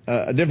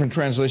a different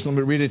translation.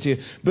 Let me read it to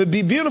you. But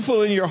be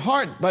beautiful in your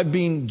heart by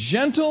being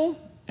gentle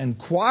and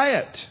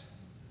quiet.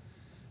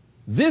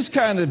 This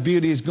kind of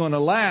beauty is going to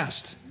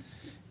last,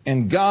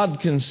 and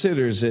God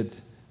considers it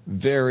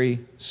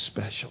very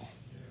special.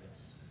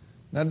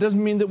 Now, it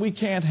doesn't mean that we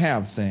can't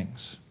have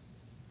things.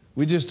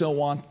 We just don't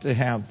want to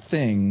have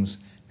things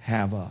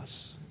have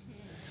us.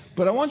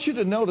 But I want you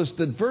to notice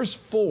that verse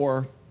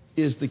 4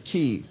 is the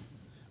key.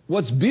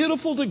 What's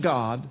beautiful to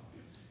God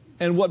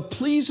and what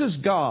pleases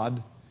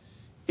God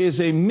is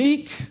a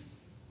meek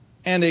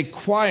and a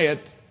quiet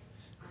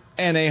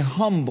and a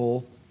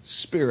humble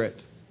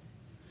spirit.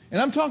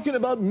 And I'm talking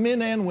about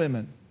men and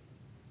women.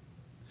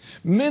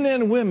 Men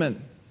and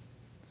women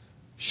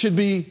should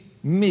be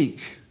meek.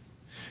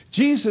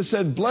 Jesus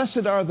said,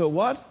 blessed are the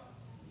what?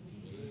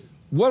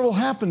 What will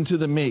happen to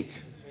the meek?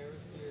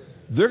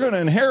 They're going to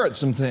inherit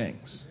some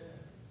things.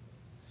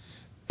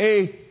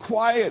 A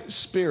quiet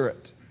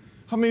spirit.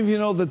 How many of you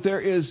know that there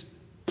is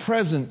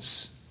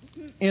presence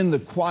in the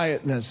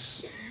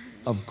quietness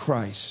of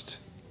Christ?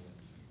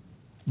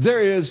 There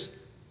is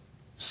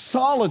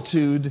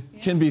solitude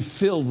can be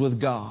filled with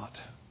God.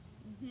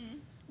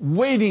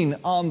 Waiting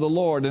on the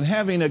Lord and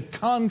having a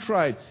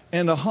contrite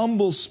and a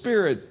humble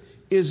spirit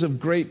is of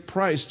great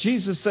price.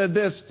 Jesus said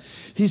this.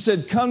 He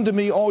said, come to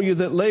me, all you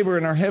that labor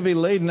and are heavy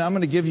laden. I'm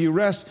going to give you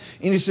rest.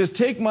 And he says,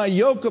 take my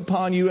yoke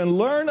upon you and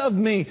learn of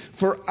me,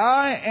 for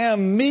I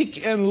am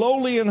meek and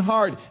lowly in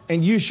heart,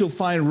 and you shall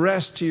find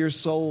rest to your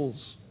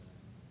souls.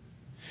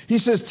 He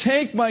says,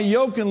 take my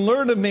yoke and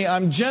learn of me.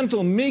 I'm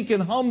gentle, meek,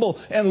 and humble,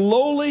 and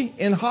lowly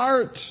in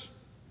heart.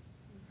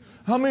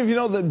 How many of you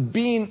know that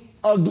being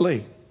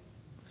ugly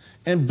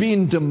and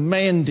being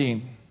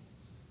demanding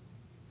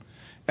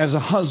as a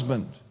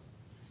husband,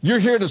 you're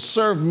here to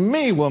serve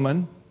me,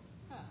 woman.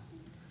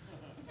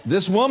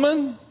 This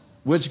woman,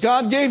 which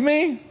God gave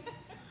me,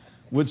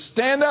 would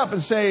stand up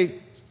and say,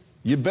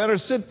 you better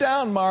sit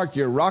down, Mark.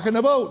 You're rocking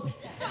the boat.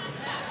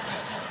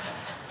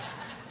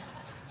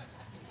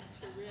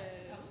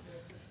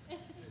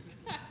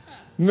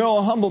 No,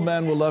 a humble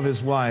man will love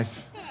his wife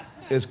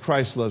as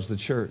Christ loves the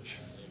church.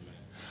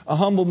 A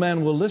humble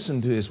man will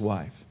listen to his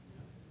wife.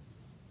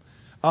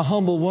 A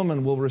humble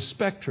woman will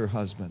respect her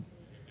husband,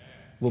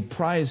 will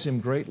prize him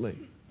greatly.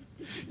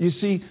 You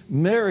see,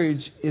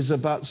 marriage is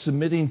about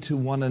submitting to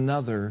one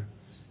another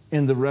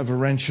in the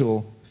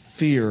reverential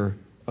fear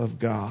of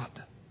God.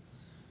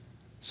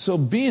 So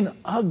being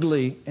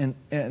ugly and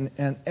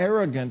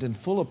arrogant and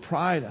full of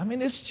pride, I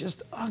mean, it's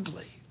just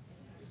ugly.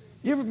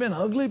 You ever been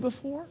ugly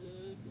before?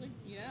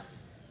 Yeah.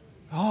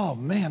 Oh,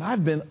 man,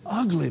 I've been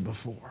ugly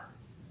before.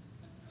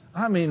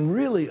 I mean,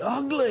 really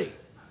ugly.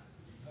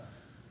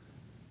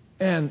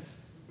 And,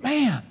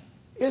 man,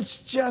 it's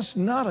just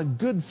not a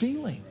good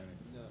feeling.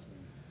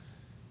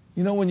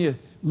 You know, when you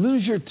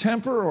lose your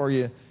temper or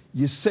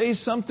you say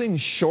something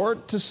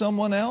short to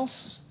someone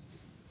else,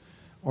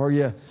 or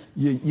you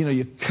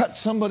cut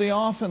somebody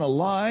off in a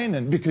line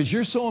and because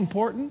you're so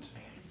important.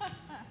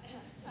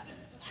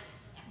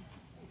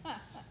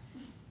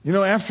 You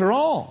know, after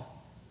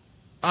all,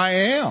 I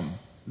am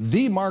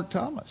the Mark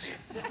Thomas.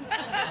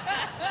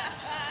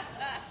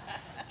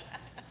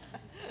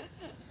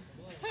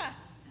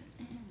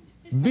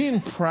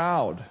 Being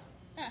proud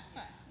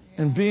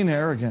and being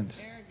arrogant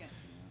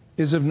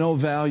is of no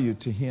value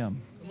to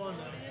him.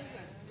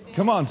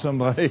 Come on,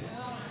 somebody.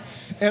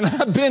 And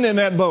I've been in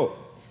that boat.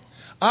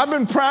 I've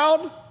been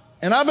proud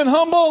and I've been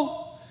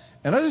humble.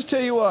 And I just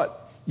tell you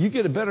what, you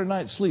get a better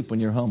night's sleep when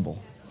you're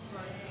humble.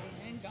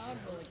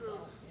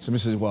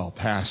 Somebody says, well,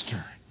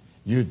 Pastor,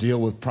 you deal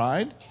with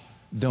pride,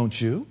 don't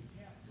you?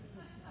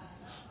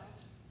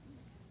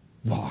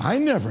 Well, I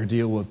never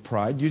deal with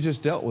pride. You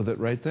just dealt with it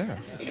right there.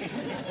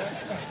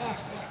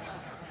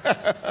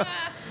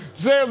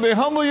 Say,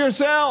 humble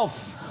yourself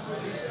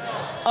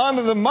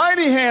under the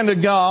mighty hand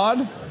of God,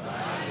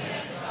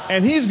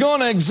 and He's going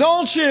to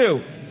exalt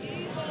you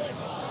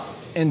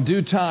in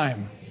due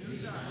time.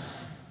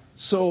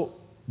 So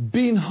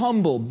being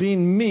humble,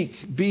 being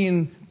meek,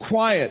 being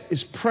quiet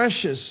is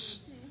precious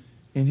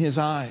in His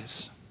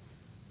eyes.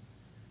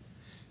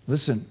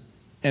 Listen,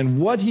 and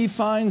what He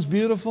finds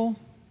beautiful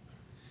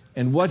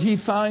and what He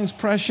finds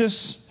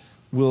precious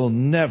will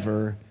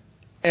never,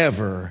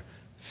 ever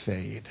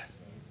fade.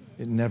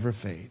 It never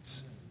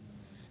fades.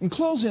 In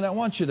closing, I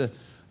want you to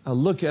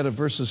look at a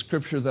verse of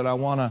Scripture that I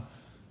want to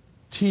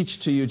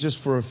teach to you just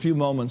for a few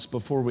moments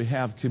before we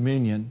have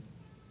communion.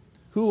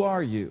 Who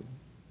are you?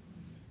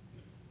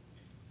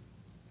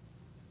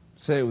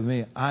 Say it with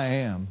me. I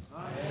am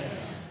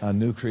a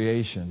new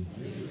creation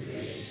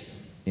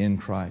in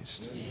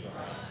Christ.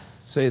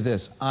 Say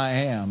this. I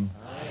am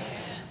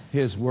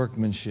His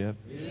workmanship,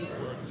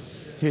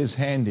 His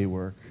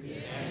handiwork,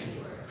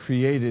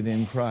 created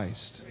in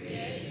Christ.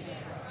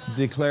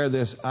 Declare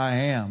this. I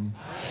am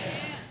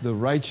the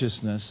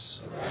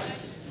righteousness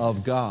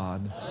of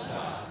God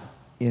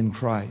in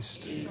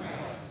Christ.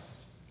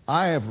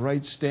 I have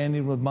right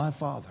standing with my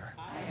Father,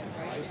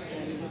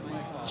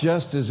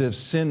 just as if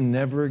sin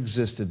never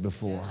existed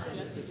before.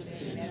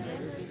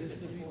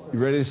 You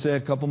ready to say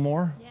a couple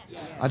more?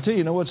 I tell you,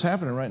 you know what's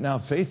happening right now?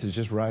 Faith is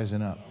just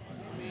rising up.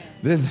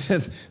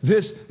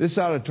 This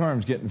auditorium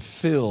is getting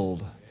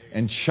filled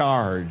and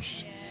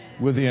charged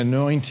with the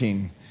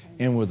anointing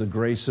and with the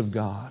grace of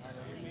God.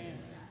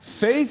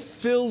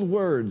 Faith-filled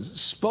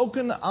words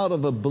spoken out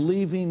of a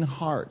believing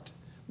heart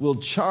will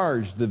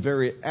charge the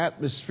very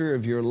atmosphere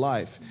of your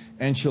life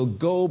and shall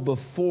go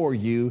before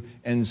you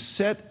and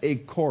set a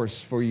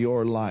course for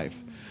your life.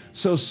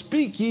 So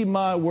speak ye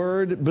my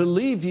word,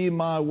 believe ye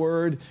my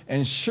word,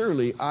 and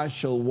surely I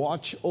shall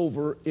watch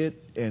over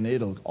it, and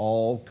it'll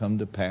all come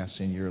to pass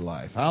in your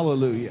life.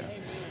 Hallelujah.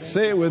 Amen.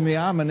 Say it with me.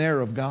 I'm an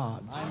heir of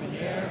God. I'm an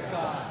heir of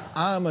God.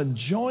 I'm a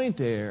joint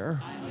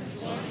heir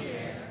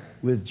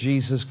with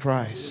Jesus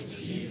Christ.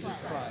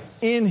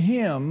 In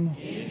Him,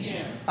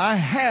 I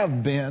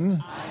have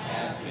been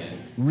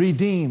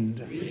redeemed.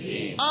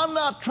 I'm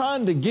not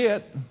trying to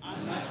get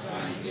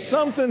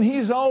something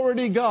He's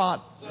already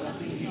got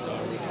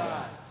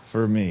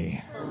for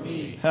me.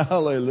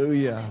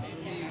 Hallelujah.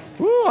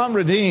 Woo, I'm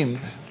redeemed.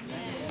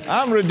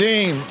 I'm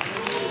redeemed.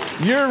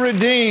 You're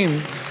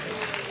redeemed.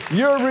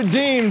 You're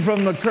redeemed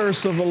from the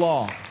curse of the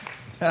law.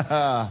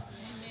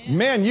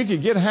 Man, you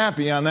could get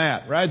happy on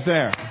that right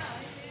there.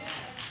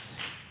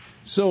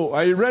 So,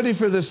 are you ready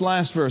for this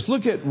last verse?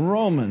 Look at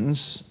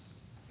Romans.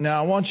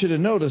 Now, I want you to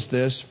notice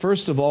this,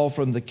 first of all,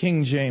 from the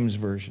King James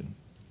Version.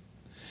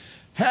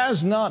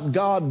 Has not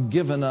God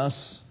given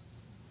us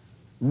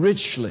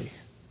richly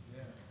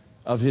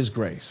of His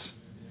grace?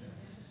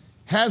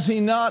 Has He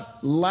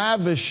not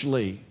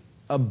lavishly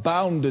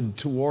abounded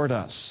toward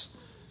us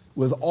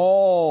with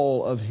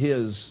all of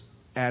His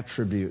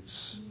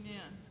attributes?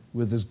 Amen.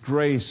 With His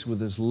grace,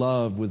 with His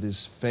love, with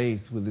His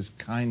faith, with His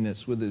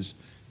kindness, with His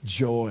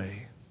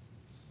joy.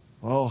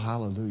 Oh,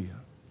 hallelujah.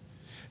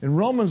 In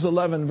Romans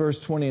 11, verse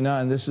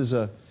 29, this is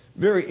a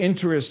very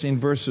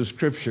interesting verse of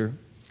Scripture.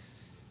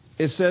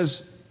 It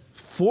says,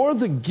 for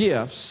the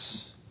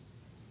gifts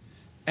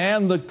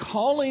and the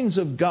callings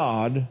of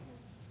God,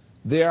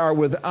 they are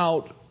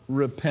without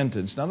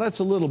repentance. Now, that's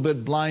a little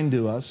bit blind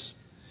to us,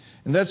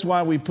 and that's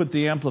why we put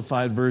the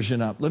Amplified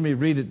Version up. Let me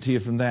read it to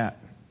you from that.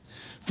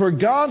 For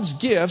God's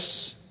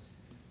gifts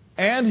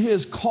and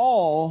His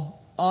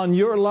call on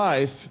your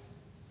life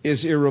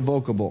is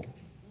irrevocable.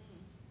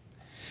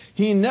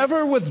 He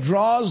never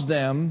withdraws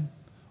them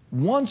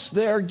once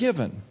they're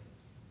given.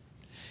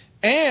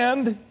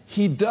 And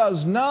He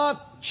does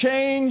not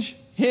change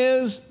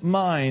His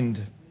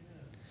mind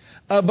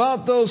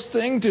about those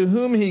things to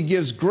whom He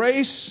gives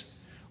grace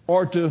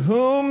or to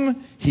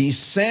whom He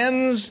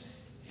sends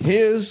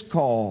His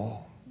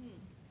call.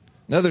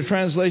 Another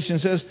translation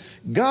says,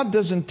 God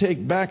doesn't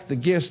take back the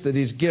gifts that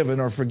He's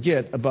given or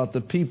forget about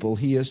the people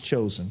He has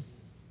chosen.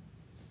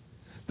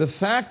 The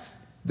fact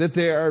that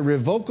they are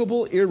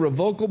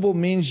irrevocable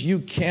means you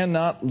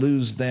cannot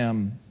lose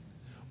them.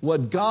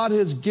 What God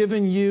has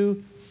given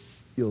you,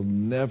 you'll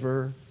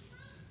never,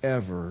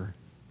 ever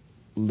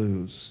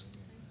lose.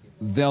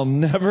 They'll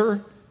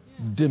never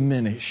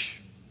diminish.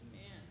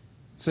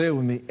 Say it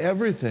with me.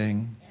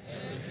 Everything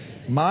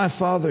my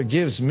Father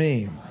gives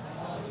me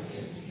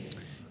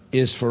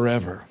is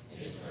forever.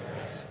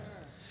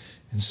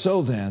 And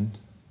so then,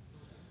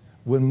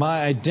 when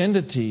my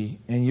identity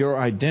and your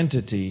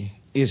identity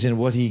is in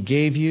what He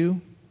gave you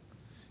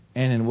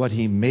and in what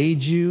He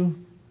made you,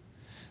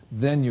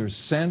 then your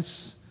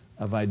sense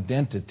of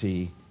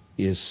identity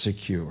is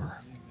secure.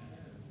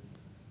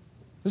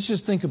 Let's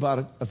just think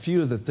about a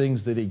few of the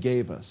things that He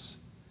gave us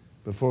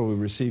before we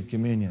receive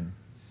communion.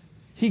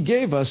 He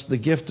gave us the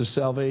gift of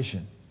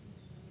salvation.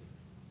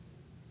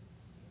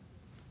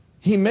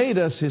 He made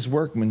us His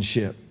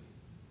workmanship.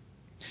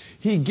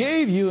 He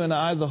gave you and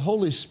I the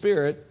Holy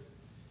Spirit,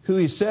 who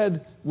He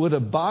said would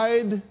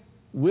abide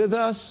with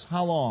us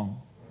how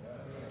long?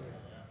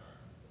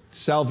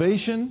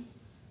 Salvation,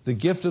 the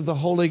gift of the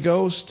Holy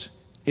Ghost,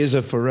 is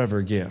a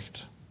forever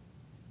gift.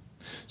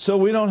 So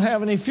we don't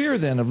have any fear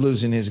then of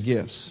losing His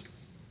gifts.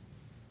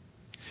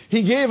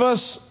 He gave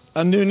us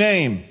a new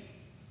name.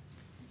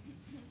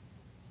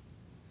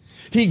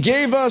 He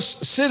gave us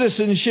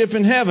citizenship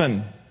in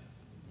heaven.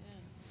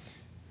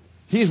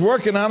 He's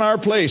working on our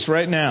place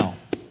right now.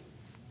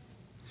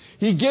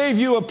 He gave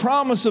you a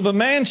promise of a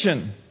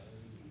mansion.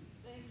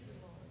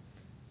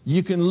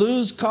 You can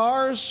lose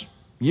cars.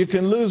 You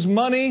can lose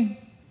money.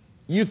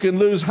 You can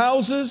lose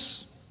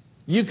houses.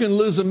 You can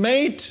lose a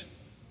mate.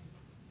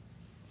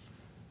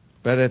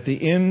 But at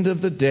the end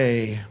of the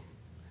day,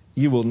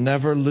 you will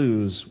never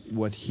lose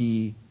what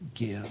He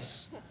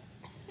gives.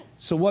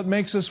 So what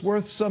makes us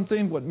worth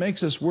something? What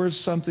makes us worth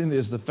something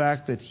is the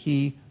fact that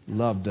He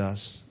loved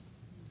us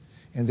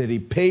and that He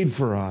paid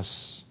for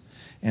us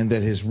and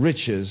that His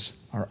riches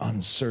are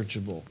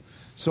unsearchable.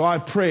 So I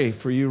pray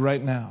for you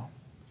right now.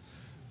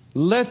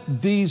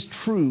 Let these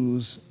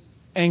truths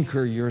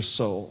anchor your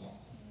soul.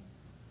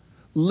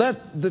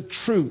 Let the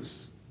truth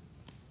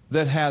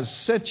that has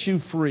set you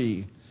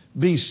free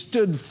be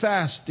stood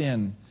fast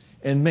in,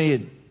 and may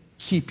it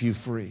keep you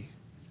free.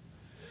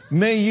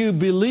 May you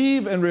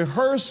believe and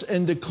rehearse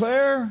and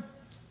declare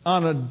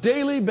on a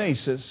daily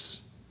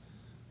basis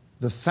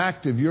the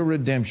fact of your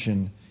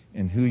redemption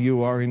and who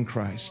you are in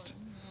Christ.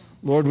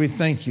 Lord, we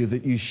thank you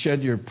that you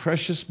shed your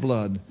precious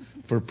blood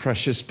for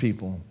precious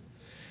people.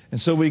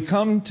 And so we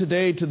come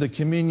today to the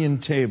communion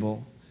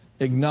table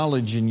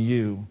acknowledging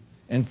you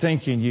and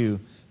thanking you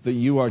that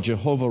you are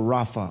Jehovah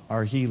Rapha,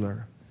 our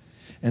healer,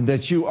 and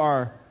that you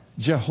are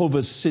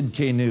Jehovah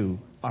Sidkenu,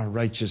 our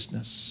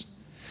righteousness.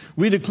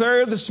 We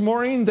declare this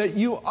morning that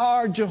you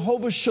are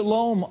Jehovah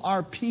Shalom,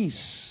 our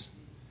peace.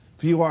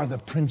 For you are the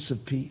Prince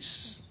of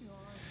Peace.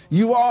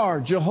 You are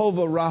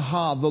Jehovah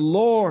Raha,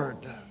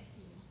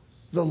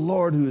 the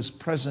Lord who is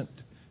present.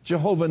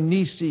 Jehovah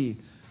Nisi,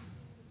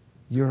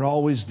 you're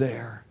always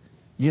there.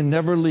 You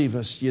never leave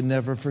us. You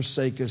never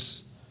forsake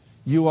us.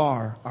 You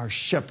are our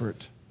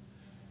shepherd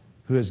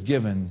who has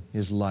given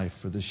his life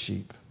for the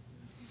sheep.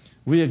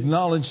 We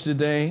acknowledge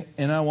today,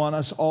 and I want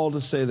us all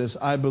to say this,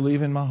 I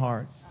believe in my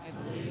heart,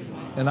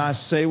 and I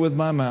say with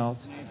my mouth,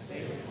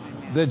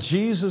 that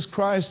Jesus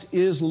Christ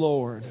is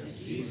Lord.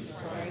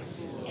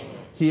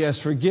 He has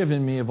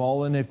forgiven me of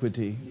all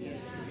iniquity,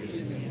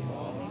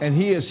 and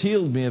He has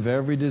healed me of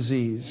every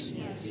disease.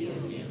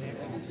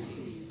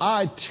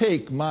 I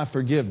take my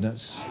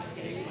forgiveness.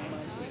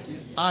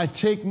 I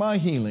take my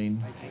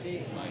healing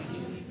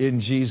in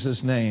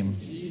Jesus'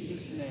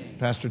 name.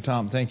 Pastor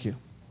Tom, thank you.